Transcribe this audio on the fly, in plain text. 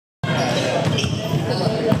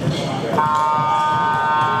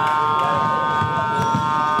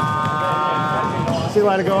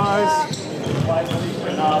later, guys.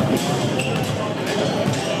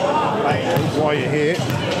 While you're here,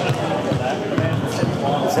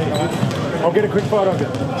 I'll get a quick photo of you.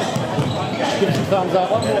 Give us a thumbs up.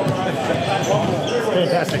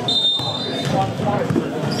 Fantastic.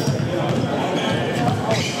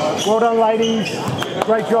 Well done, ladies.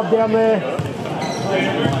 Great job down there.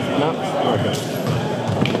 No? Okay.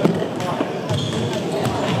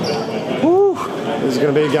 Woo! This is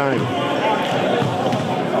going to be a game.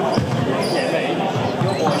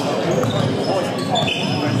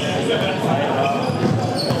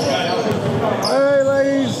 Hey,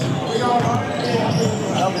 ladies.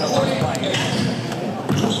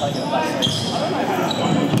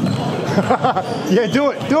 Yeah, do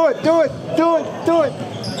it, do it, do it, do it, do it.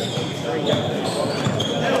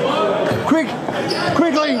 Quick,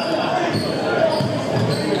 quickly.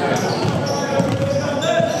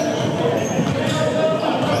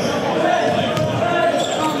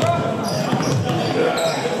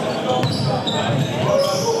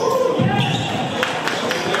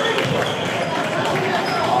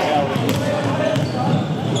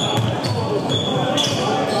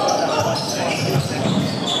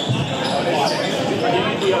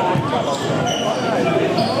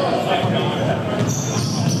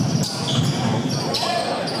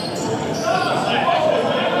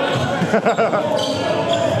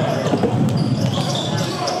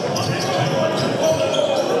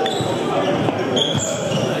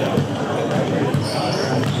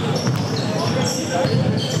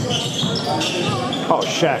 Oh,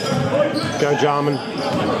 Shaq. Go, Jarman.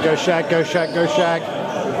 Go, Shaq, go, Shaq, go, Shaq.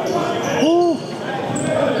 Woo.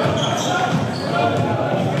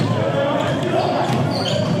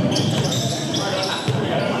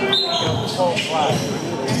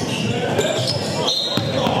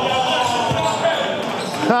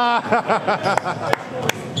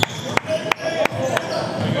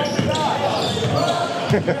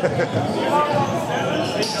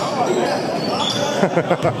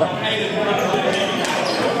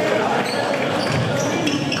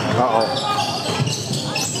 Uh-oh.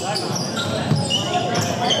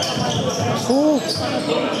 Ooh.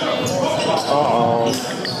 Uh-oh.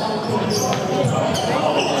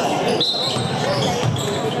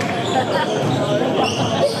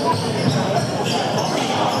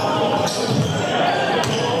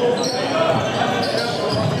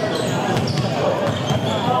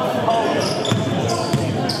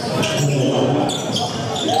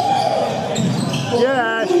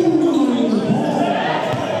 Yes.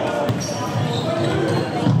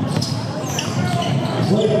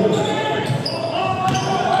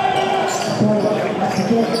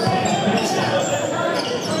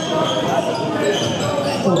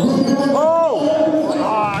 Oh!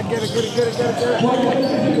 Ah, get it. The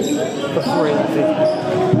 350.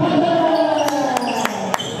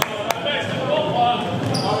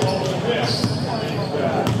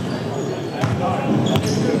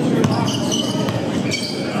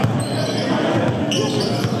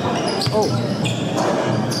 Oh.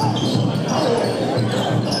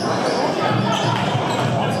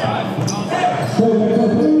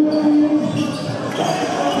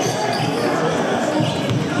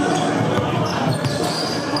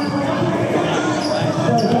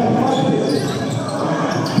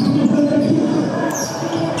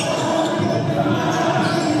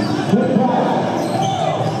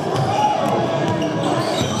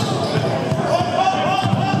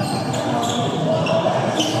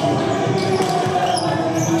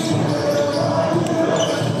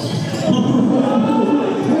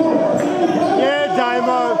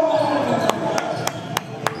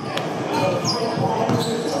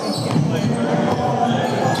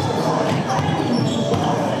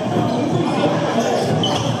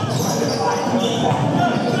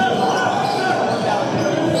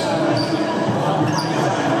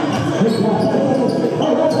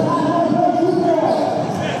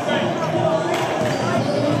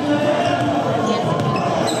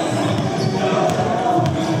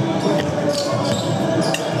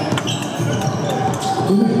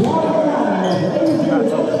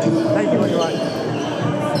 Thank you very much.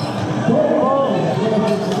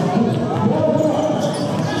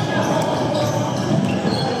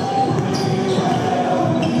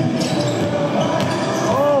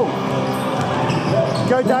 Oh!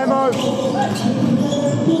 Go, Damo!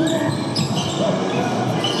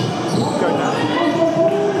 Go, Damo.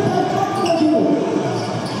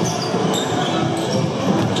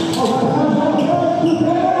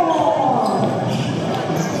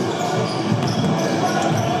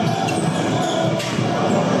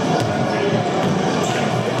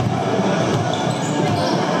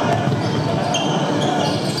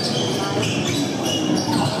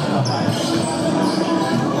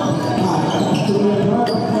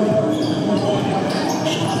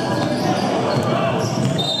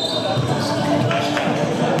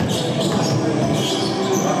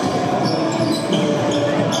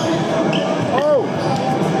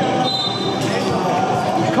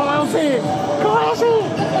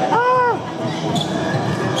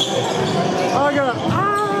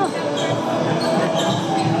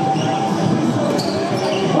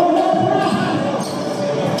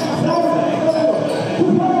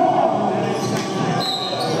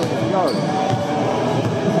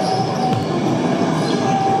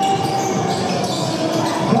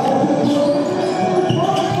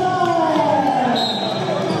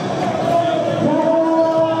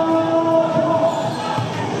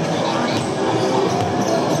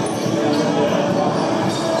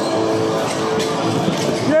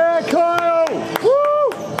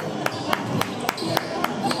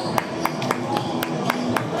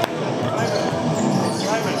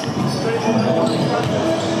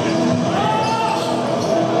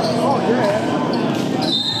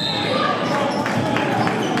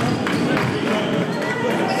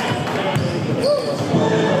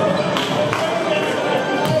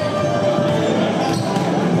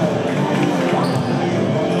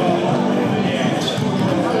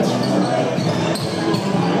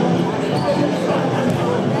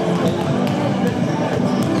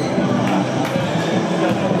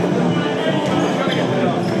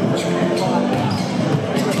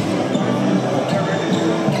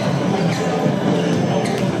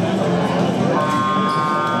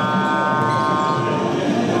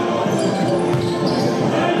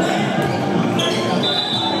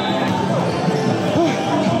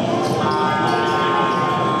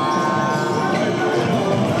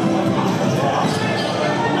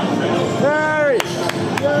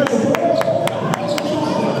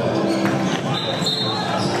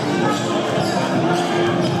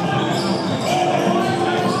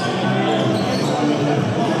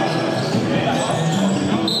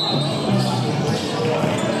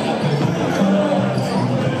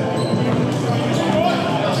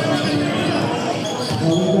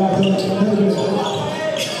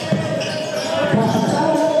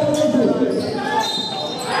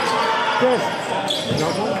 Yes.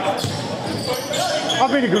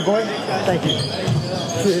 I've been a good boy. Thank you.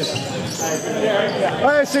 Cheers.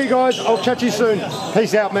 Hey, see you guys. I'll catch you soon.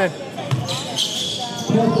 Peace out, man.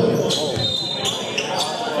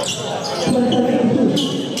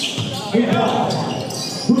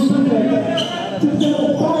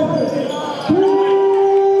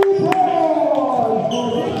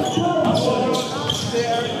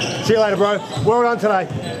 See you later, bro. Well done today.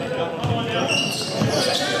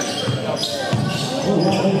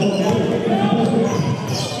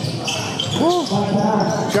 Woo.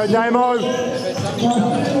 Go Damo.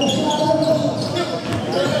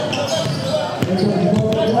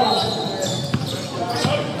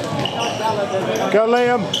 Go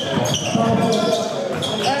Liam.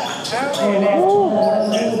 Woo.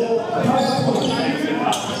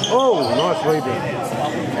 Oh, nice rebound.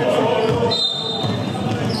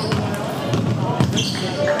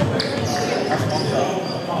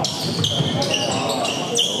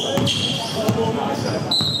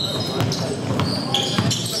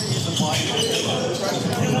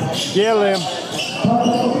 Yeah, Liam.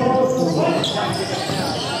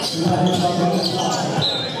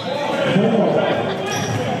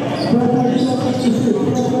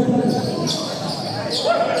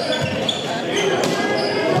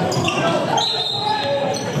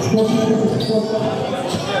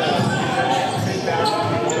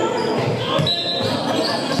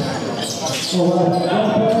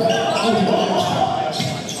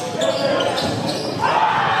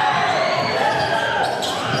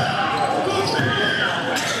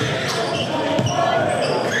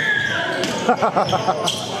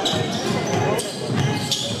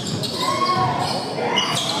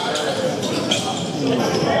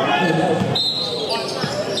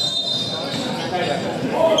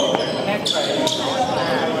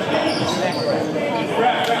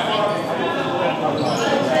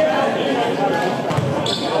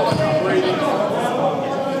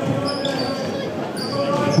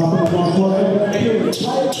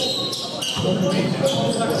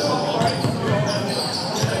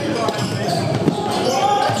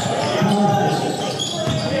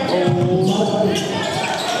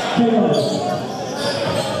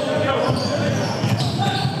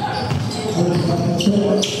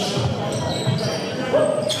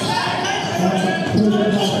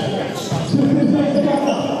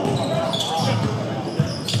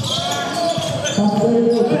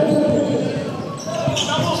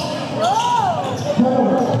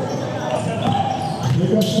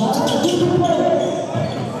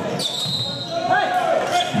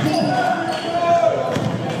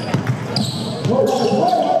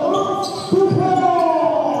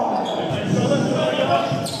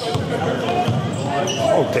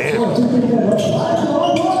 Oh, damn.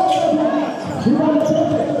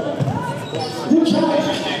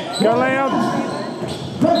 Go, Liam.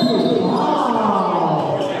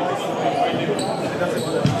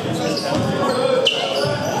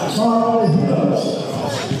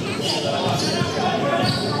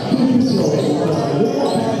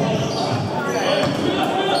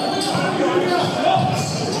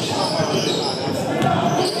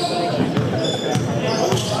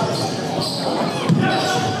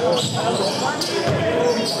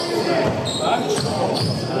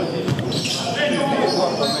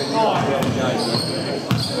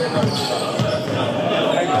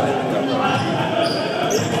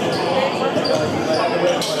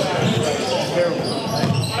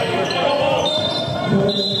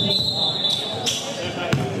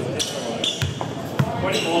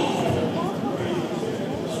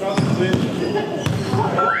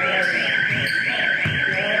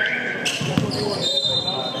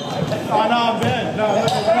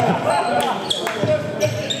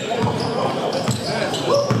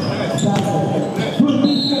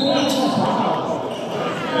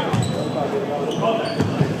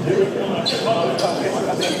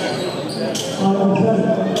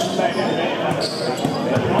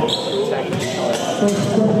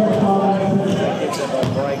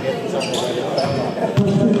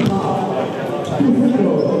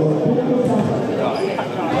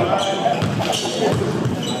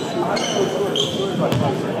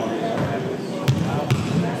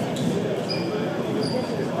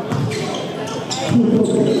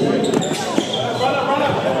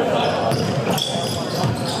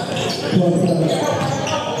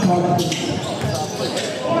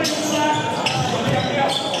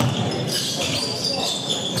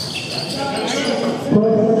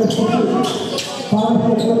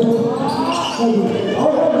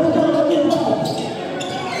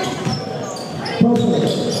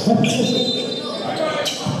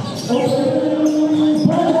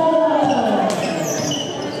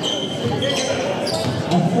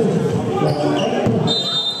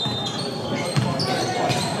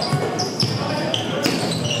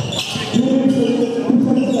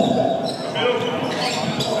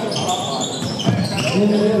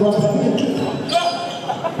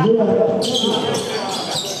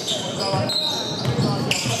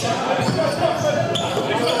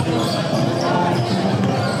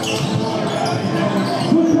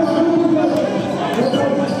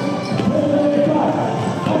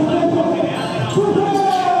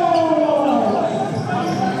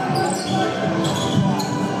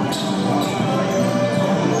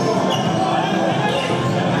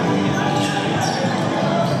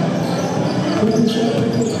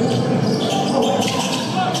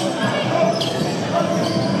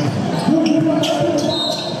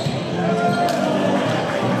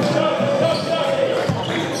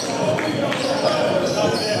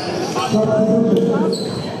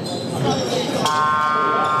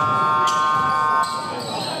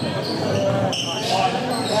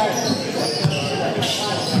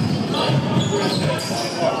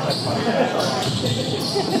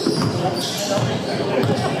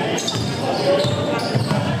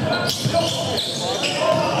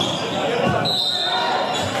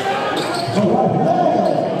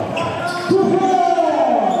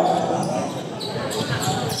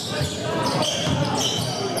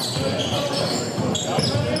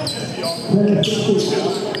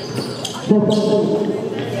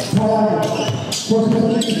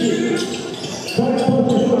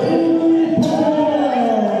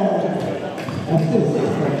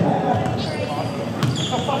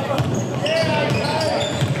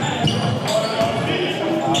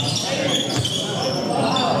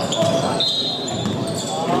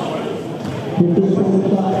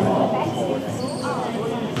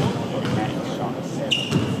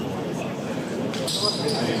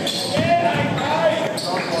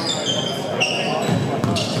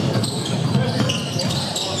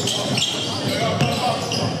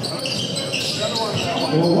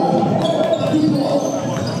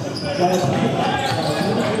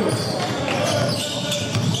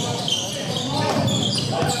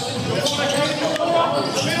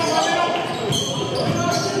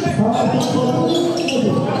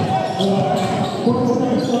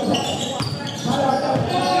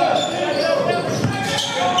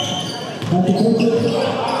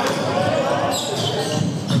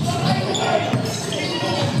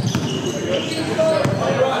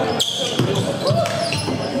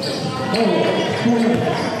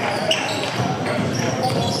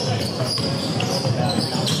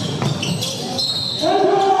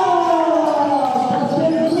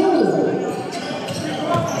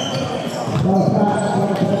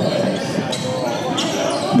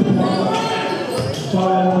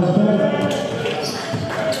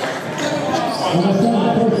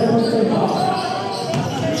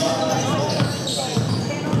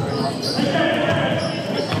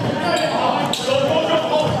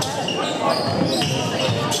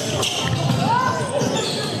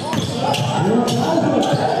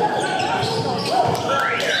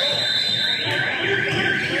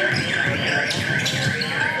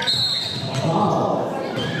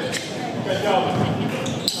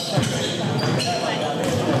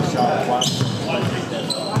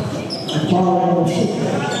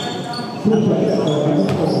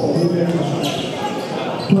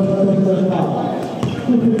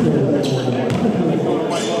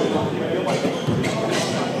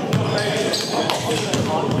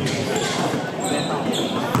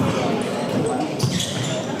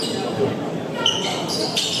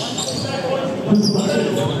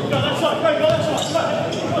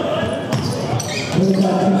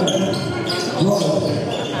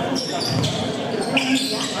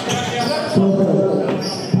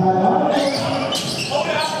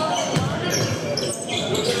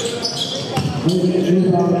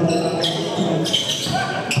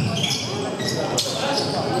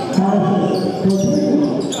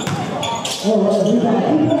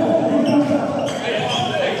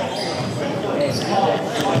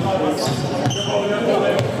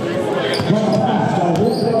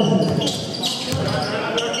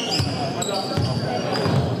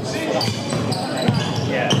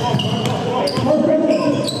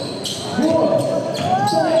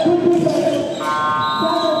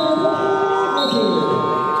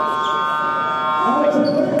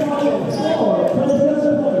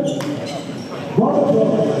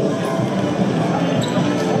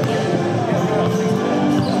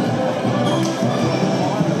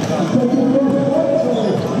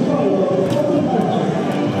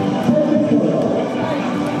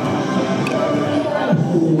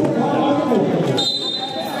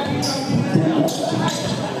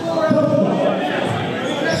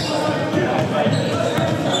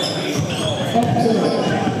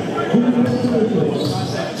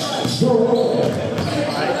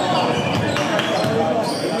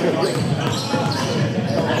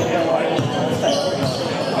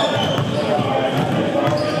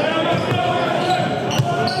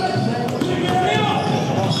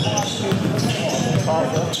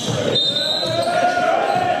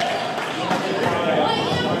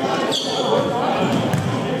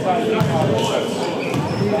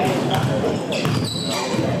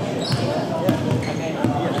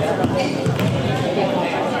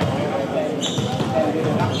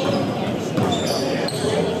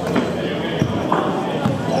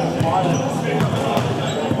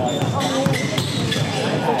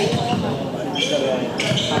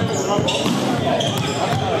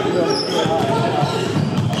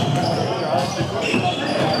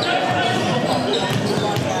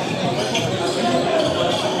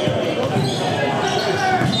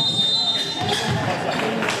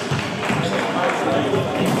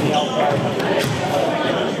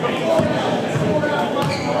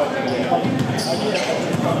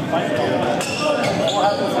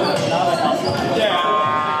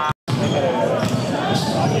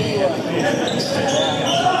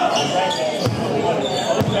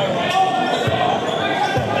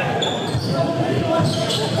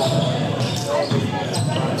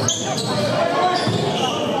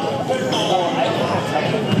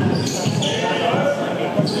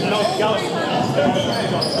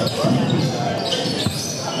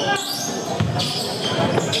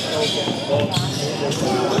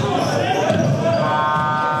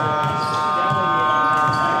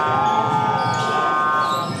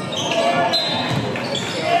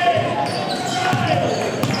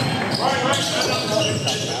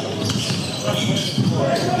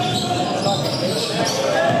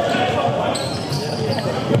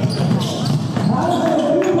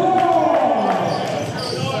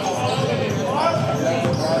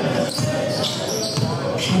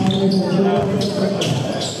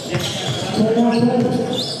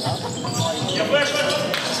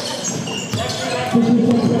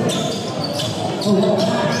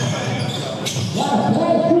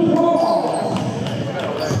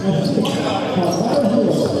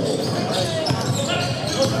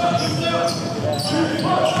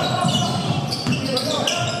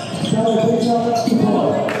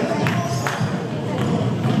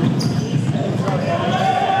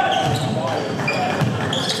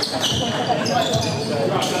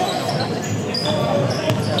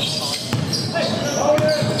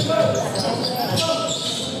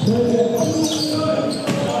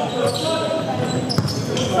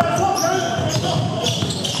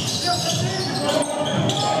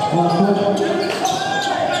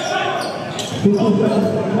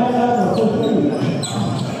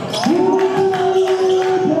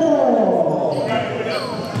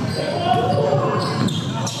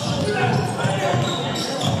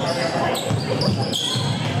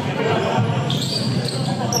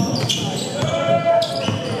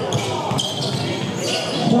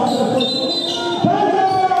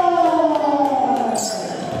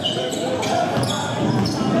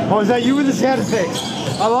 Oh, is that you with the sound effects?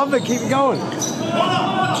 I love it. Keep it going.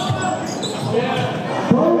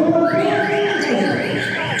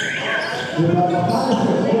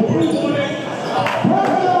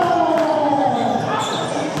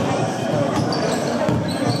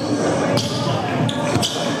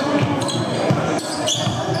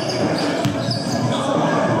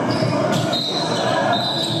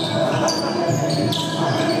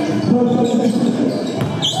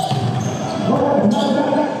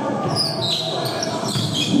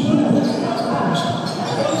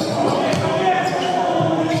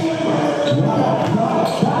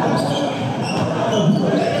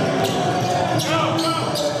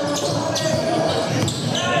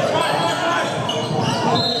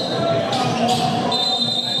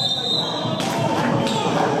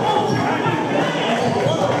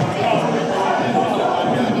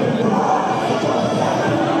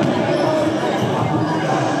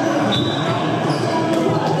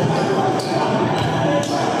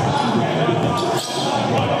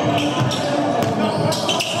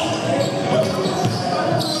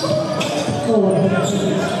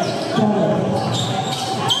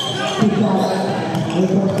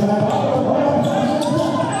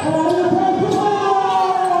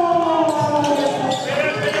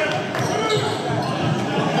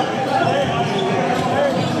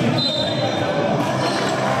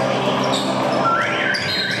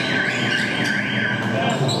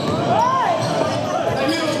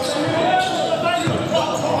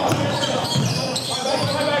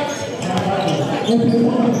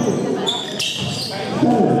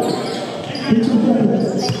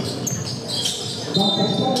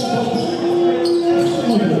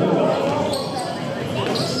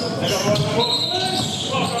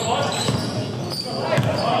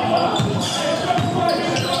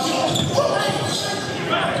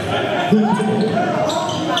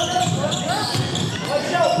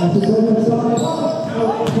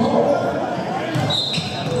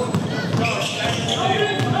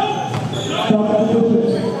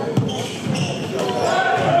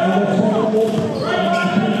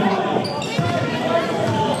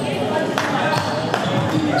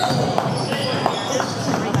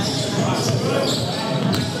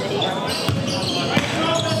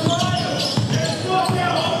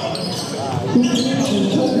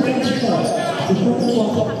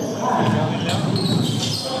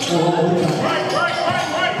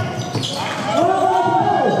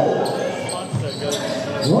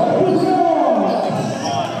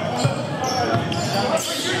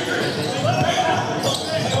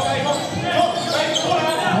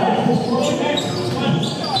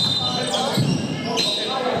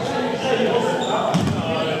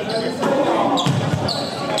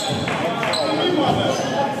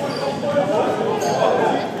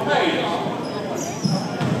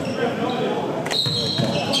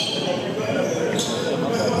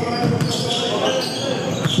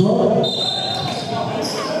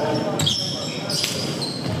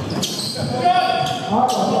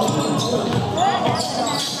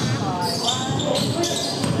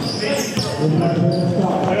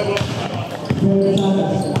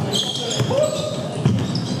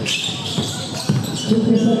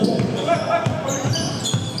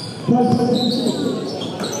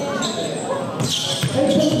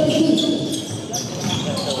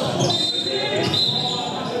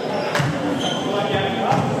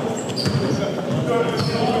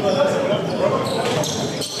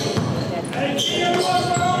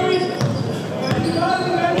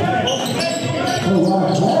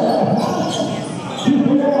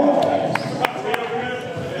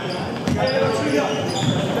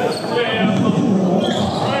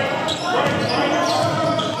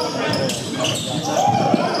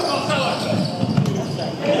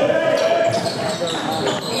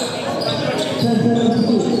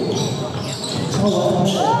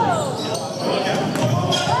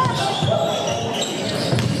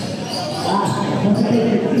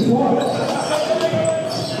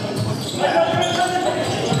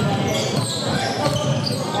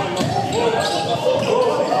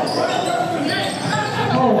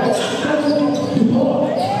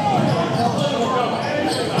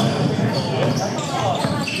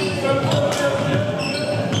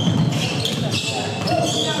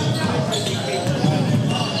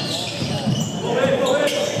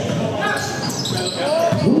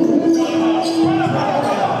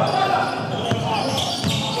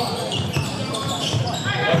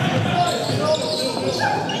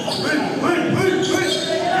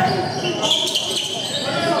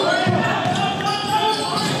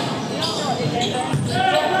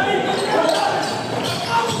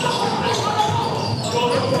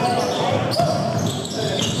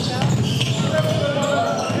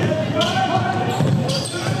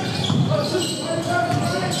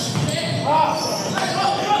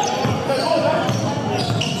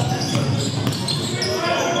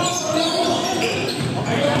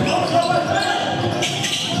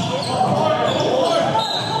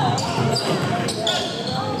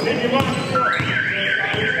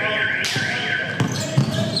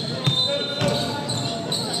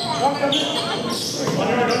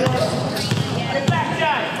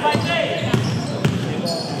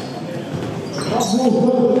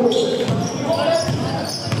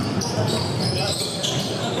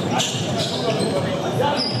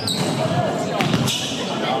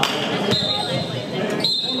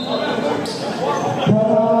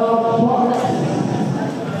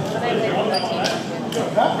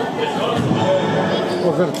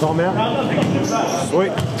 Was that a timeout?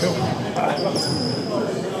 Sweet, cool.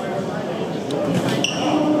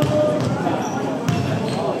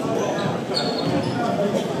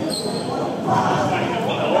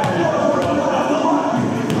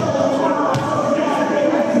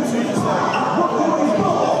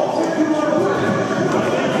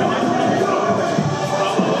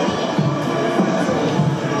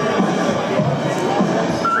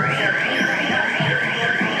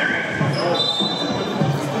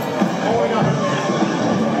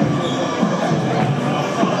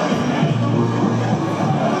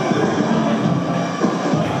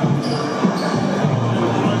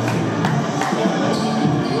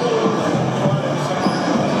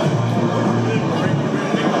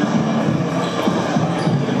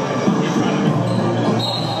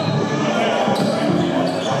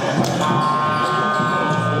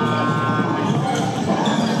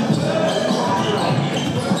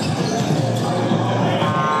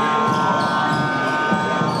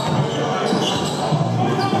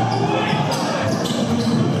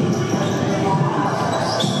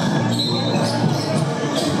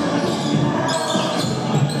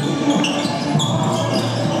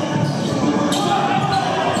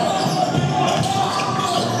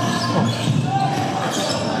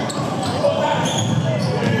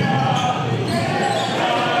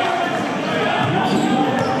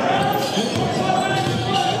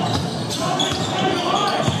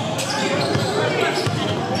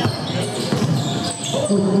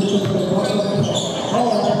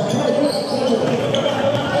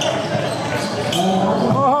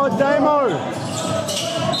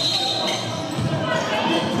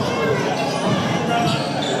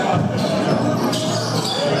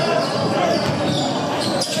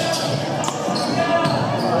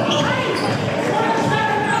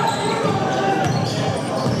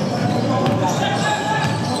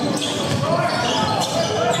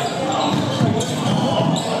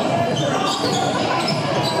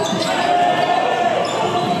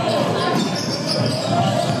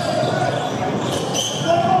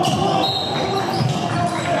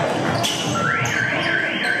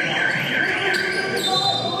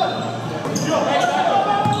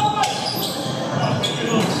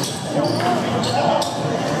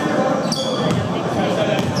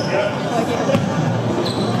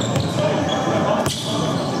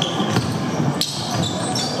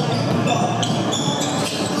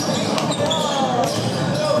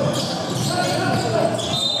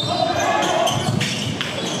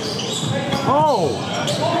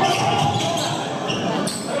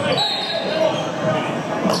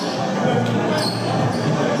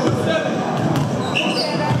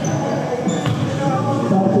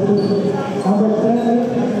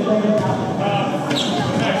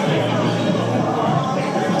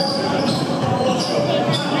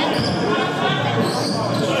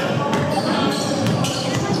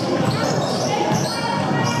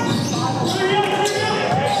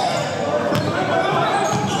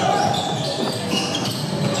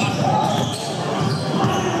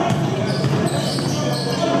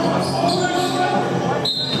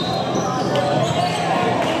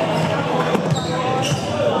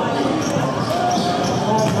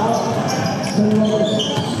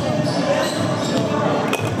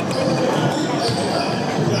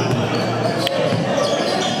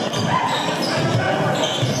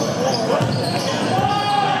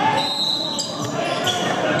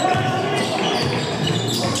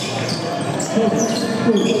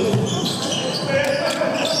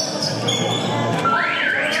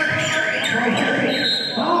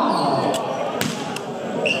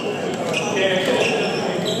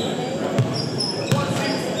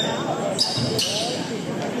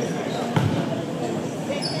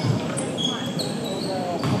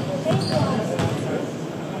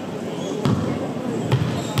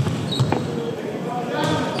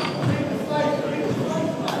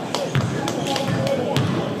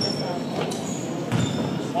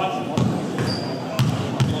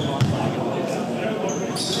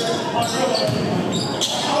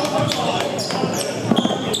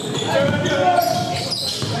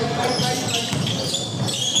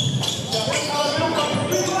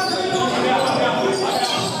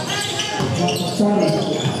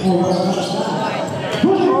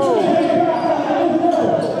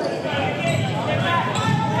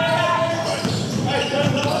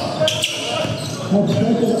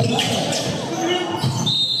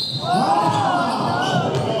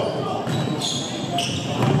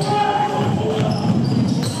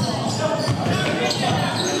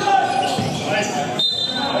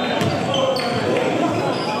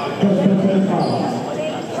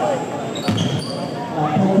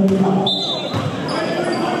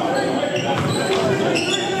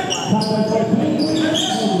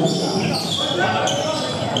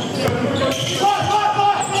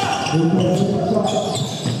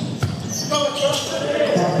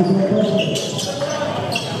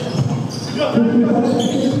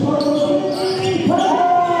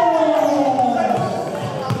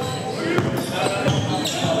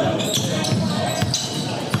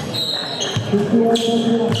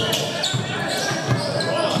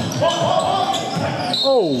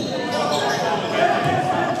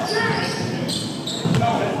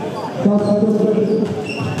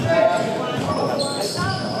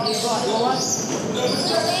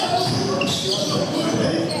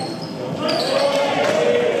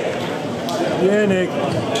 Yeah, Nick.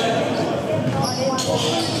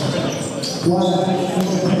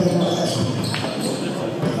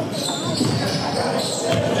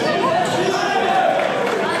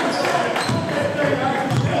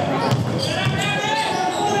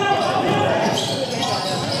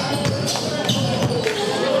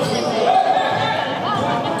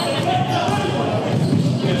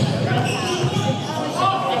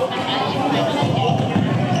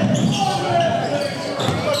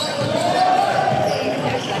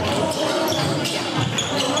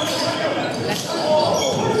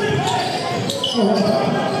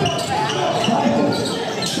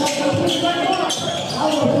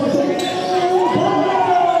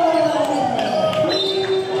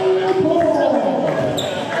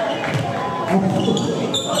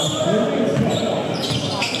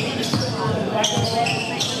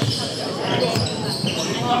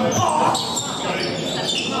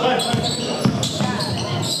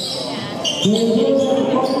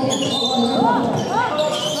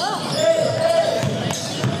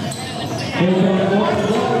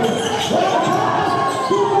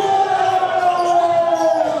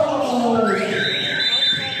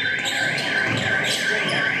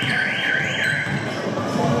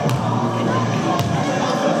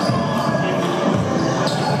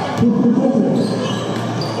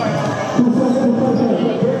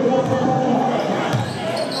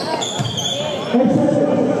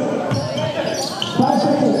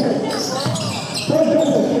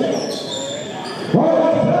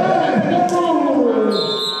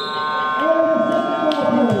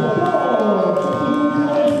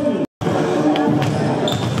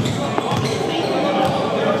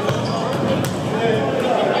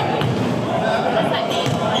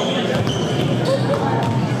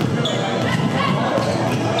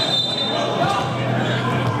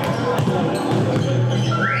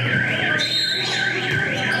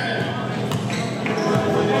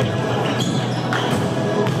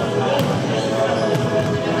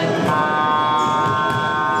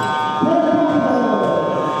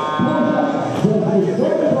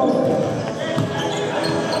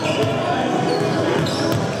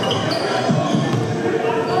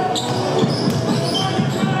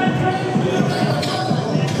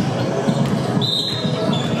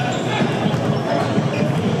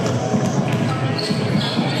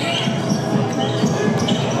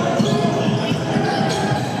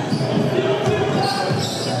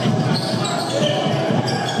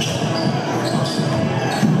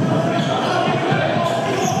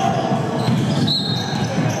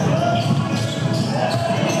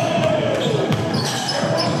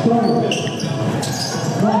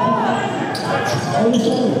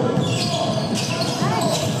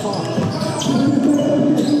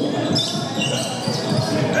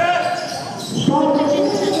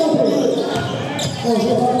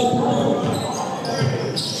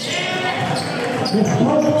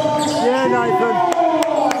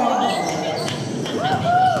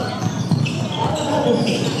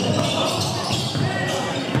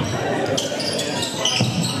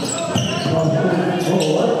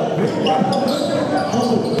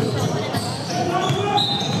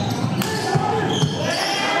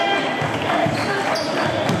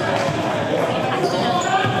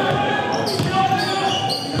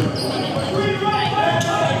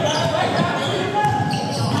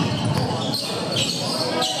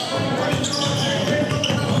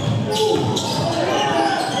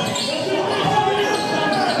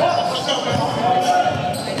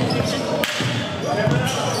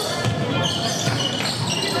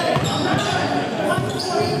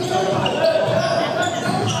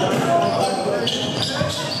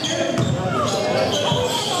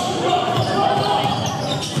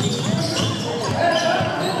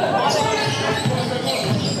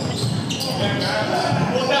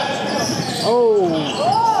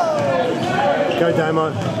 Damo.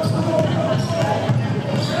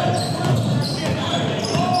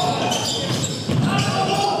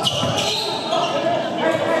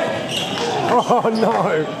 Oh no!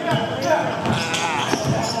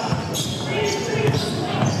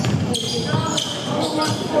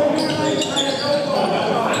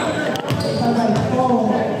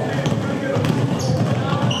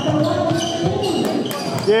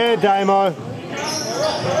 Yeah, Damo.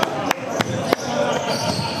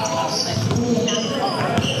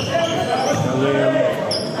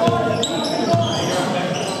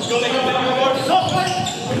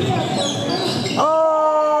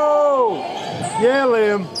 Oh! Yeah,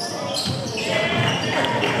 Liam.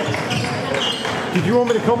 Did you want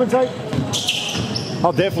me to commentate?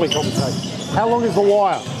 I'll definitely commentate. How long is the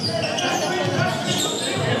wire?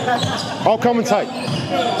 I'll commentate.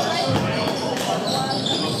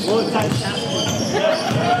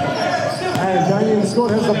 And Damien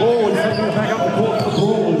Scott has the ball. He's taking it back up the court for the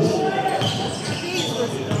Brawlers.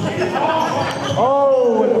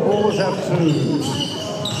 Oh, and the Brawlers have two.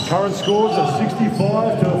 Current scores of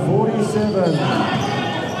 65 to 47.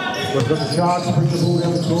 We've got the Sharks bring the ball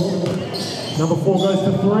down the court. Number 4 goes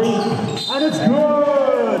to 3. And it's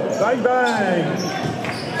good! Bang, bang!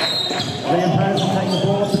 Liam Patterson taking the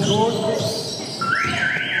ball off the court.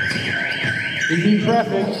 He's in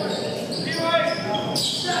traffic.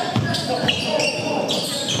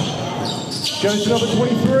 Goes to number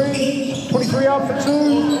 23. 23 up for 2.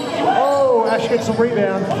 Oh, Ash gets a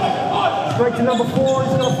rebound. Straight to number 4.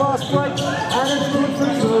 He's got a fast break. And it's good for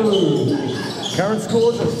 2. Current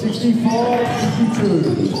scores are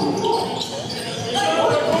 65-52.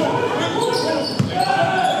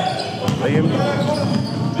 Liam.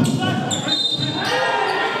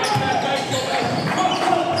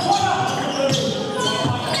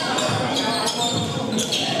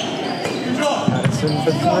 Patterson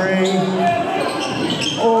for 3.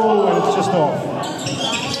 Oh, and it's just off.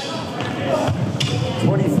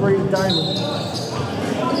 23, Damon.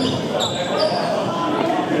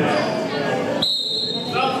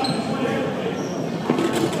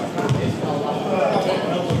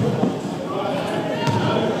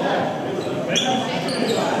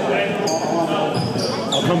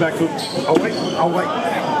 I'll come back to it. I'll wait.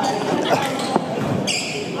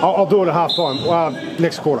 I'll do it at half time.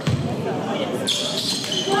 Next quarter.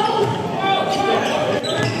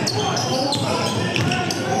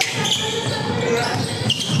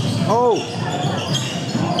 Oh!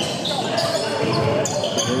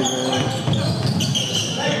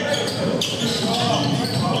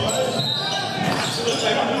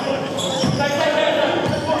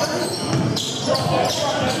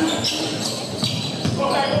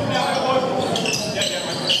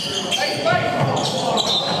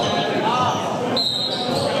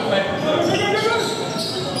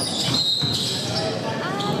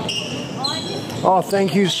 Oh,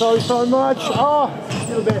 thank you so much. Oh,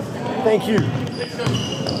 you're the best. Thank you.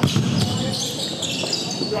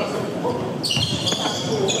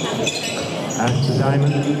 Ash to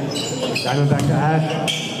Damon. Damon back to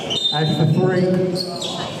Ash. Ash for 3.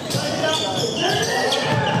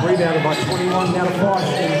 Rebounded by 21, down to 5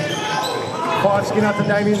 skin. 5 skin up to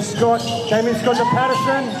Damien Scott. Damien Scott to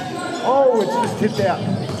Patterson. Oh, it's just tipped out.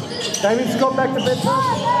 Damien Scott back to Bedford.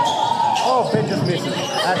 Oh, Ben just misses.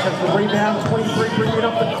 Ash has the rebound. 23 bringing it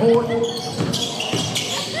up the court.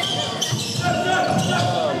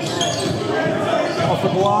 Off the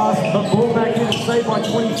glass, but ball back in, saved by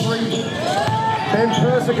 23. Ben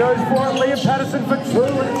Purser goes for it. Liam Patterson for 2,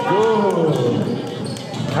 and it's good.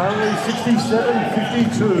 Currently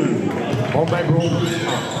 67-52. Bombay Brawlers.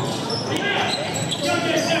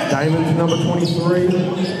 Damon to number 23.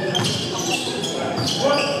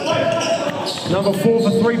 Number 4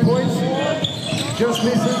 for 3 points. Just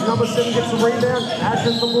misses. Number 7 gets the rebound. Ash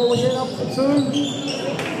has the ball again, up for 2.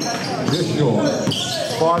 Just short.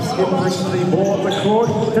 5 skip brings the ball up the court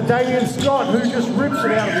to Damien Scott, who just rips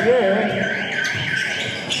it out of the air.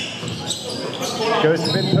 Goes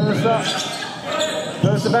to Ben Purser.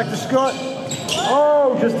 Purser back to Scott.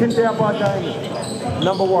 Oh, just tipped out by Damien.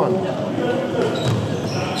 Number 1.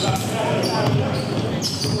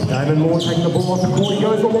 Damon Moore taking the ball off the court. He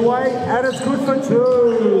goes all the way, and it's good for 2.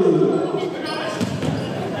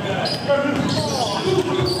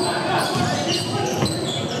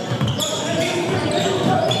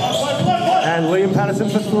 And Liam Patterson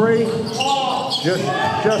for 3. Just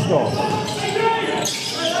off.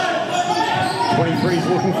 23 is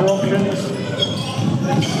looking for options.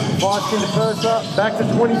 5 skin to Purser, back to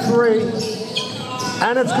 23.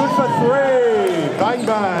 And it's good for 3. Bang,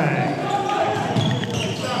 bang.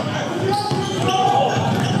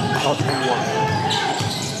 Oh, 21.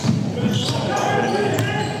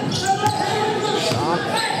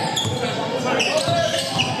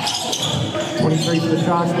 23 for the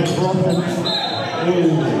Sharks with options.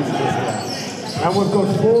 And we've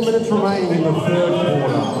got 4 minutes remaining in the third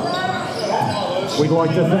quarter. We'd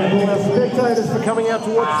like to thank all our spectators for coming out to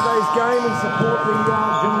watch today's game and support the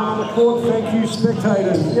gentlemen on the court. Thank you,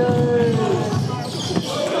 spectators. Yay!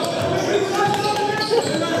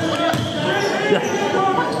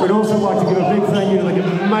 We'd also like to give a big thank you to the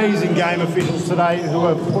amazing game officials today who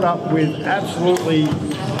have put up with absolutely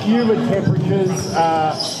humid temperatures,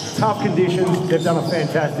 tough conditions. They've done a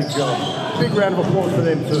fantastic job. Big round of applause for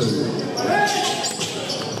them too.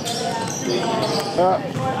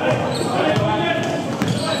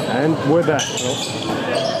 And we're back.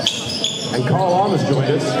 And Kyle Imer's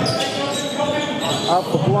joined us. Up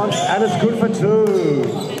for blunt, and it's good for 2.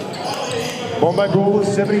 Bombay Brawlers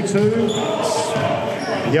 72.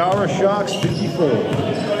 Piara Sharks 54.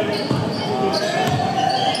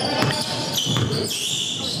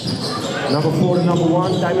 Number 4 to number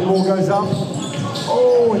 1. David Moore goes up.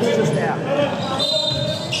 Oh, it's just out.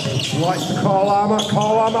 Lights to Kyle Imer.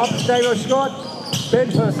 Kyle Imer up to Davo Scott.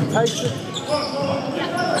 Ben Person takes it.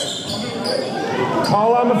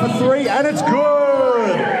 Kyle Imer for 3, and it's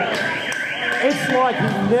good. It's like he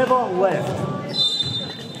never left.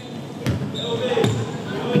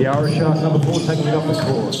 Piara Sharks number 4 taking it up the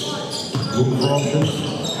court. Looking for options.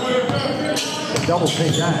 Double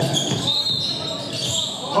team that.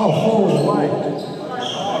 Oh, falls away.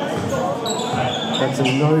 That's a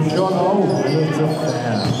no shot. Oh, and it's a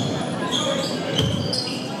foul.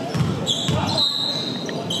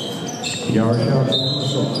 Piara Sharks on the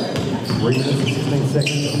side. 3 minutes and 16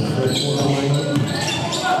 seconds on the third quarter remaining.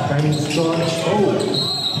 Damien Scott. Oh.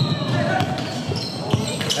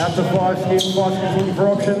 Out to 5 skin. 5 skin's looking for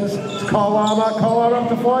options. It's Kyle Imer. Kyle Imer up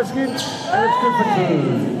to 5 skin. And it's good for 2.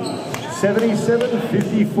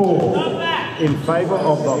 77-54 in favour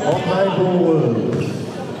of the Bombay Brawlers.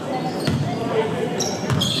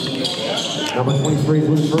 Number 23 is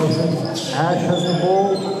looking for options. Ash has the ball.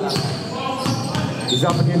 He's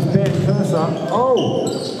up against Ben Cursor. Oh!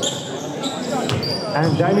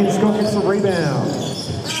 And Damien Scott gets the rebound.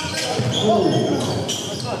 Oh.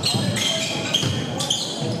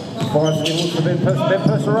 5 skin looks for Ben Purser. Ben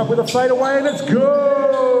Purser up with a fadeaway, and it's good!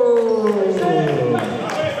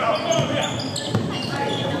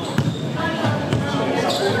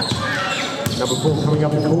 Number 4 coming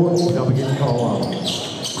up the court. He's up against Kyle Imer.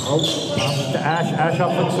 Oh, passes to Ash. Ash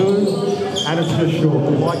up for 2, and it's just short.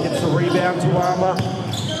 White gets the rebound to Imer.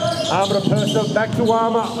 Imer to Purser, back to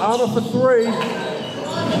Imer. Imer for 3.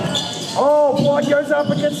 Oh, White goes up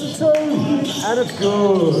against the 2, and it's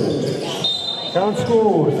good. Current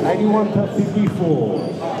scores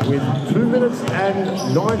 81-54 with 2 minutes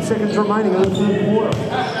and 9 seconds remaining in the third quarter.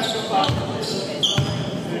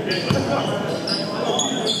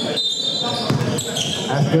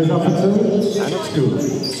 Ash goes up for 2, and it's good.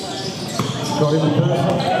 Got him to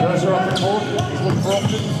Purser. Purser up the court. He's looking for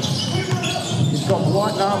options. He's got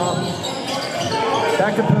White and Imer.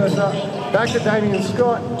 Back to Purser. Back to Damien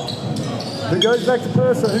Scott. Who goes back to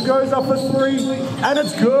Purser? Who goes up for 3? And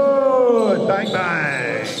it's good! Bang,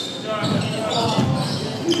 bang!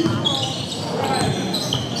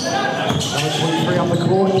 Number 23 up the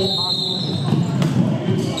court.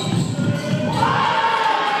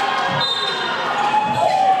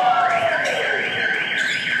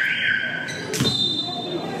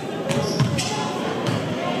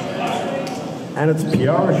 And it's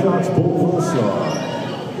Piara Sharks ball from the side.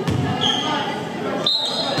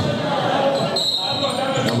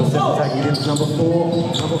 Number 7 taking it into number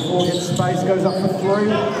 4. Number 4 gets space, goes up for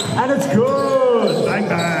 3. And it's good! Bang,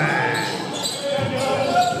 bang!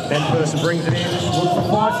 Ben Purser brings it in. Looks for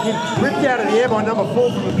 5 skin. Ripped out of the air by number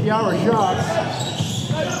 4 from the Piara Sharks.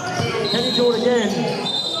 Can he do it again?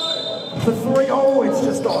 For 3. Oh, it's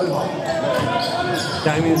just over.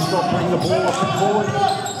 Damien Scott brings the ball off the court.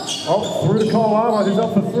 Oh, through to Kyle Imer, who's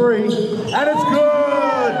up for 3. And it's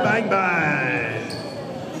good! Bang, bang!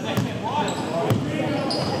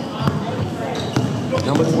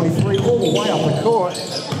 Number 23 all the way up the court.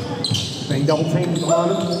 Being double teamed at the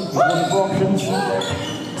moment. He's looking for options.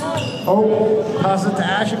 Oh, pass it to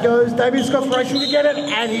Ash, it goes. Damien Scott's racing to get it,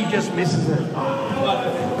 and he just misses it.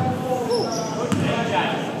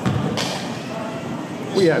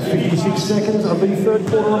 We have 56 seconds of the third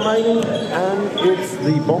quarter remaining, and it's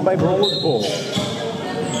the Bombay Brawlers ball.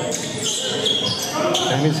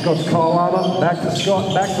 Damien Scott to Kyle Imer, back to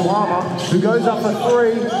Scott, back to Imer, who goes up for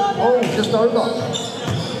 3. Oh, just over.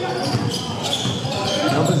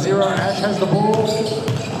 Number 0, Ash has the ball.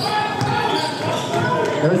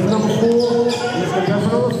 Goes to number 4. He's going to go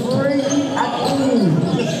for number 3. And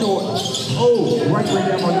just short. Oh, great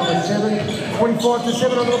rebound by number 7.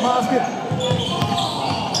 25-7 under the basket.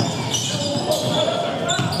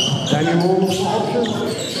 New rules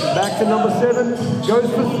options. Back to number 7. Goes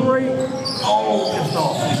for 3. Oh, just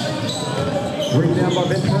off. Rebound by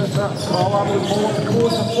Ben Purser. Kyle up with the ball off the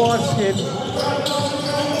course for 5 skin.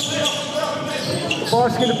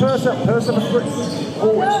 5 skin to Purser. Purser for 3.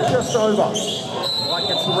 Oh, it's just over. White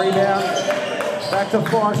gets the rebound. Back to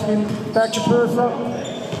 5 skin. Back to Purser.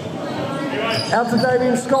 Out to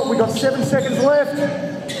Damien Scott. We've got 7 seconds left.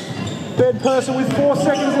 Ben Purser with 4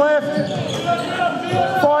 seconds left.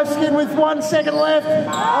 5 skin with 1 second left.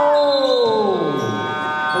 Oh!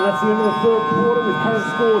 And that's the end of the 3rd quarter with current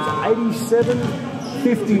scores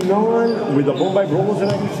 87-59 with the Bombay Brawlers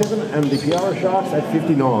at 87 and the Piara Sharks at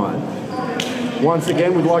 59. Once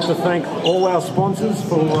again, we'd like to thank all our sponsors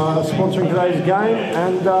for sponsoring today's game,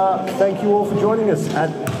 and thank you all for joining us at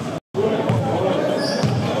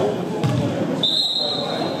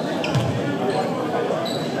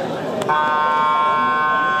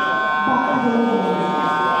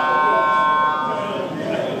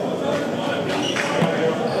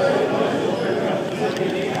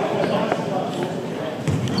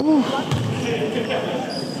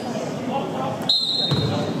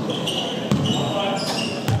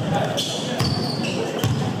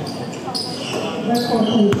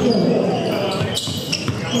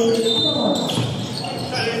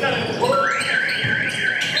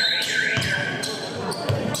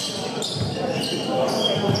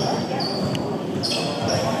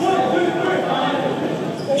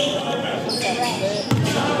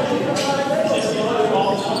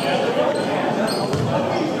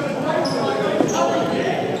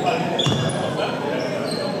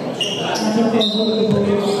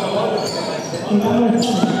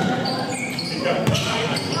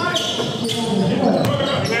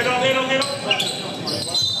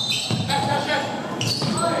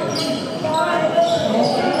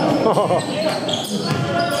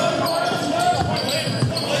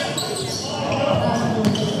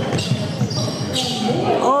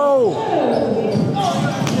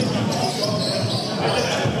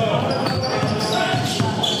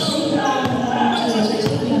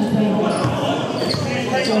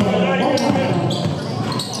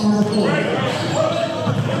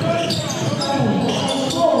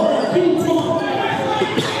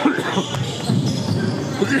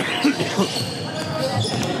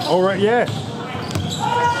all right, yeah.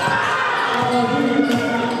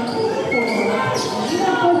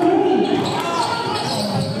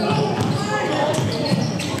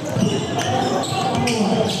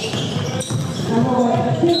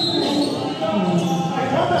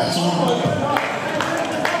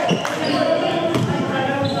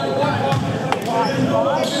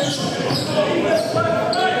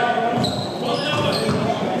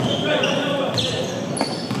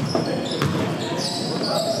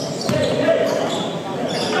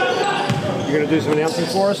 You gonna do some announcing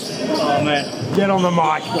for us? Oh man. Get on the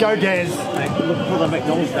mic. Go Des. Look for the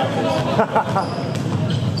McDonald's stuff.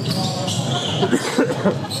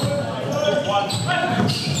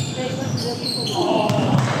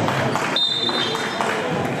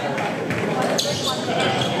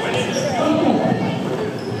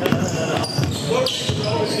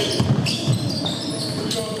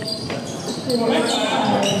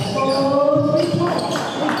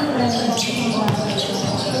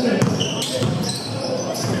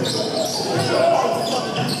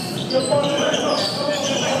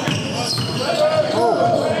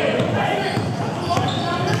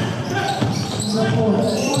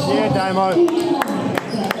 Yeah, Damo.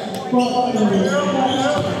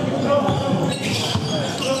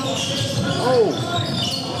 Oh,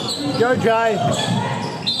 go Jay.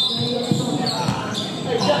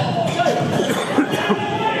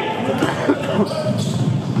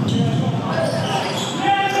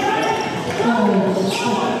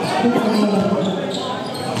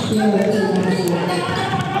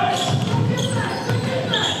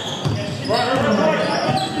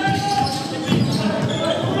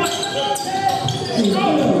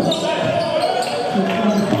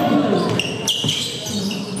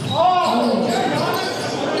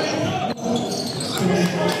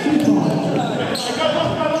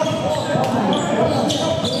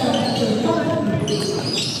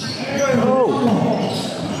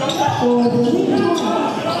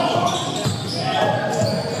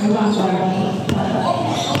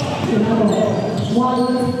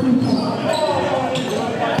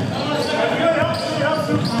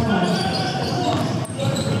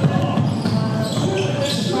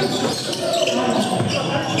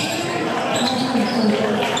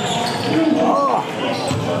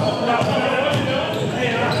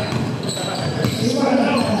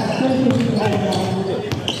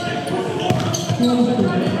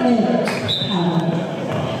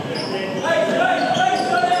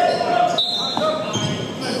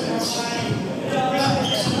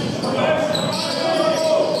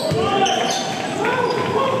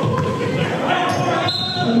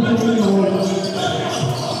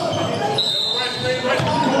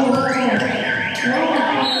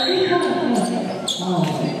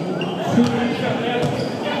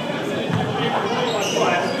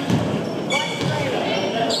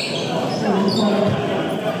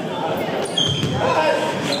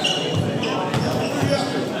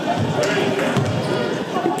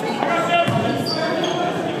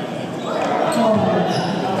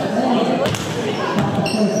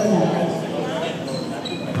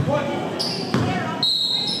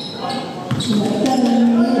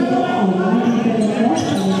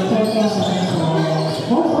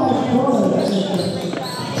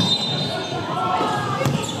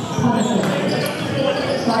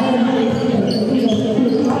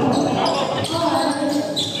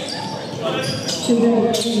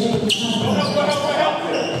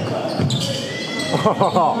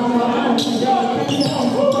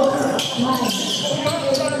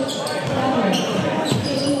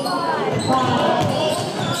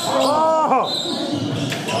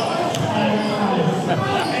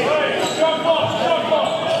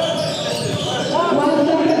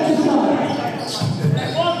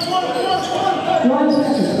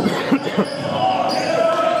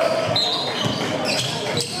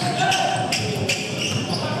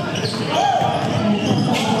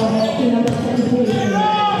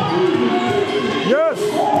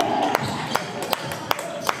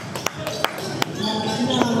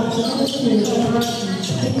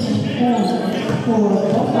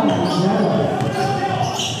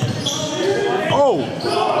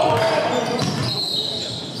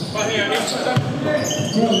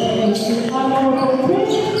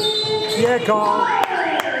 Yeah, Carl.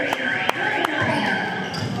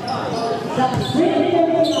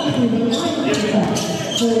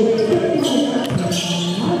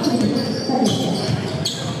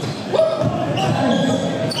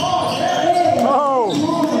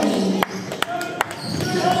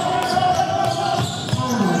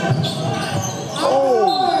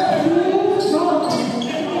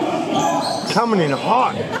 Coming in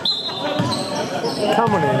hot.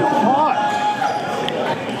 Coming in hot.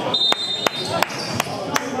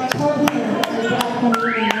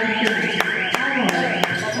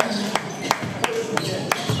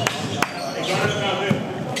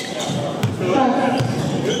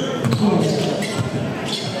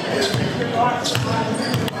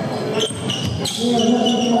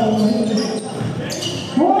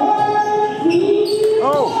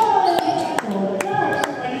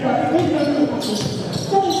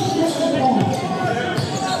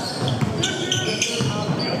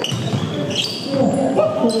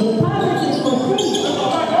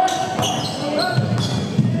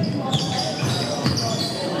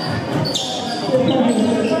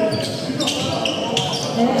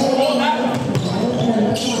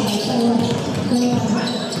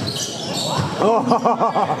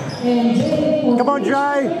 Come on,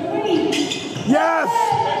 Jay. Yes!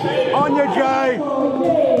 On you, Jay.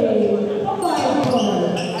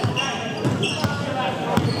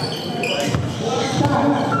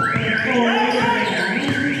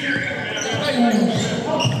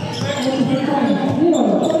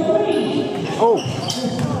 Oh.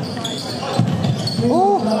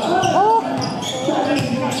 Oh. Oh.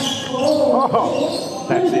 Oh.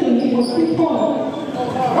 That's it.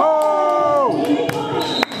 Oh.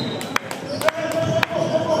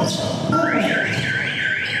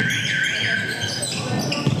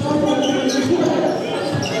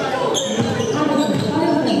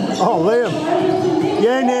 Oh, Liam.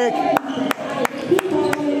 Yeah, Nick.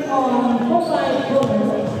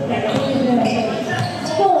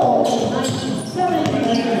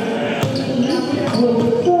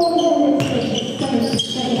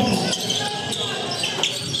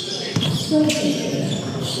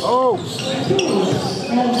 Oh.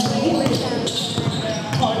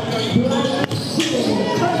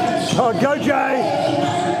 Oh, go, Jay.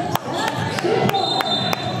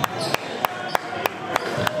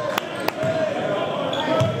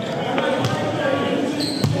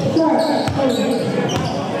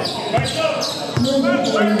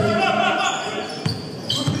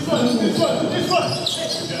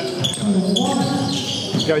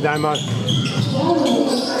 Go, Damo.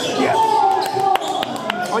 Yeah.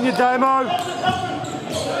 On your Damo.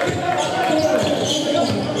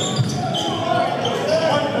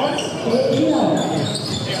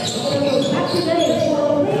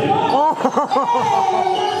 Oh.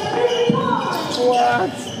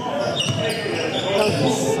 What?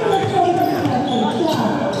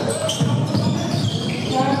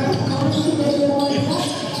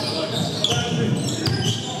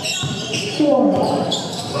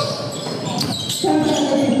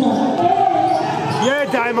 Yeah,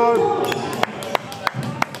 Damo.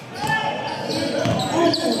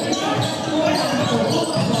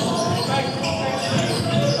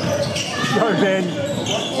 Go, Ben.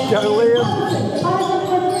 Go, Liam.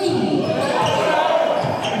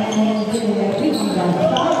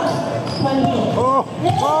 Oh,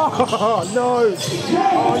 oh, no.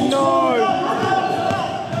 Oh, no.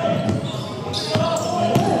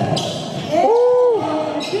 Ooh.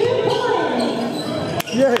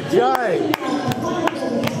 Yeah, Jay.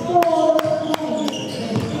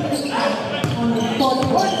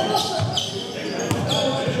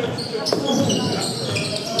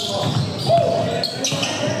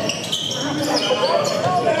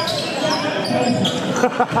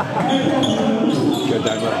 Good,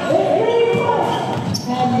 Damo.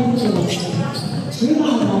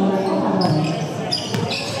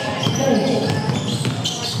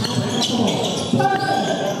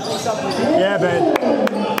 Yeah, man.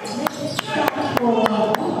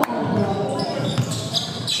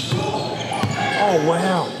 Oh,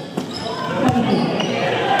 wow.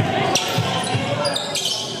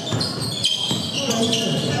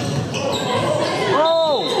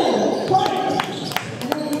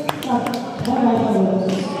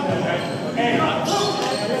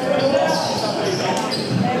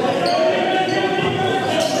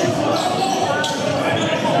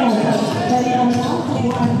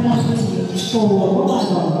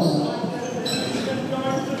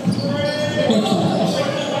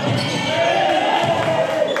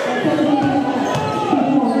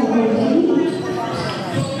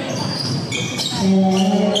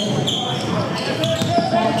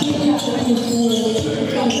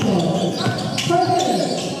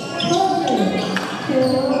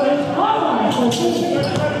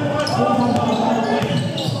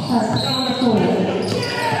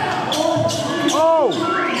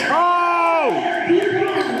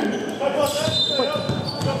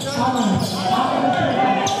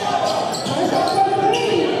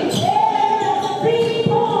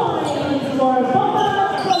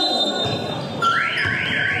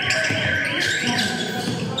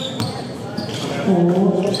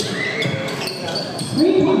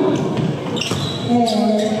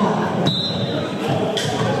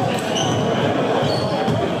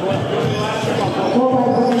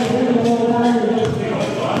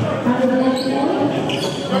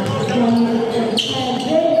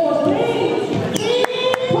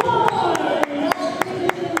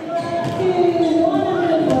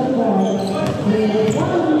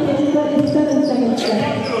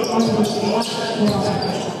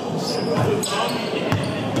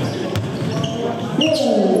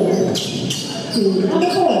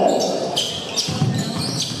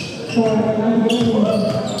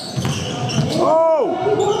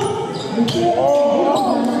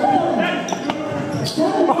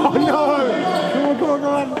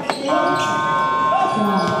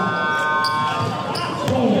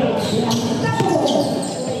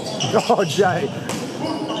 Oh, Jay.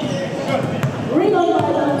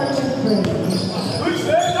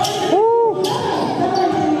 Woo.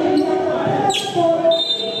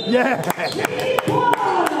 Yeah.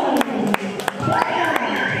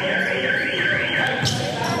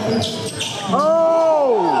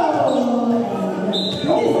 Oh.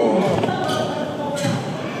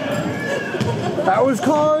 That was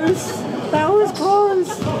close. That was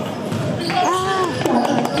close.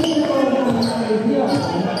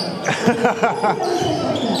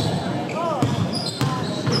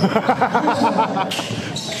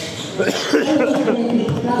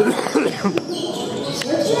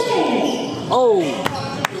 Oh,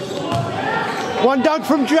 one dunk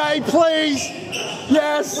from Jay, please.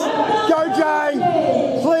 Yes, go Jay,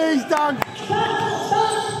 please dunk.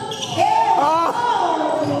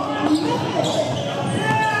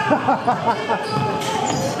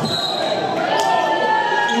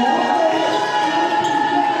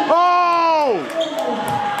 Oh.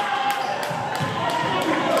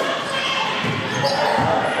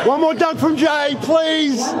 One more dunk from Jay,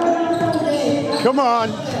 please. Come on.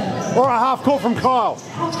 Or a half court from Kyle.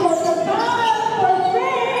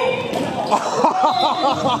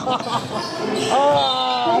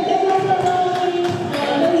 Oh.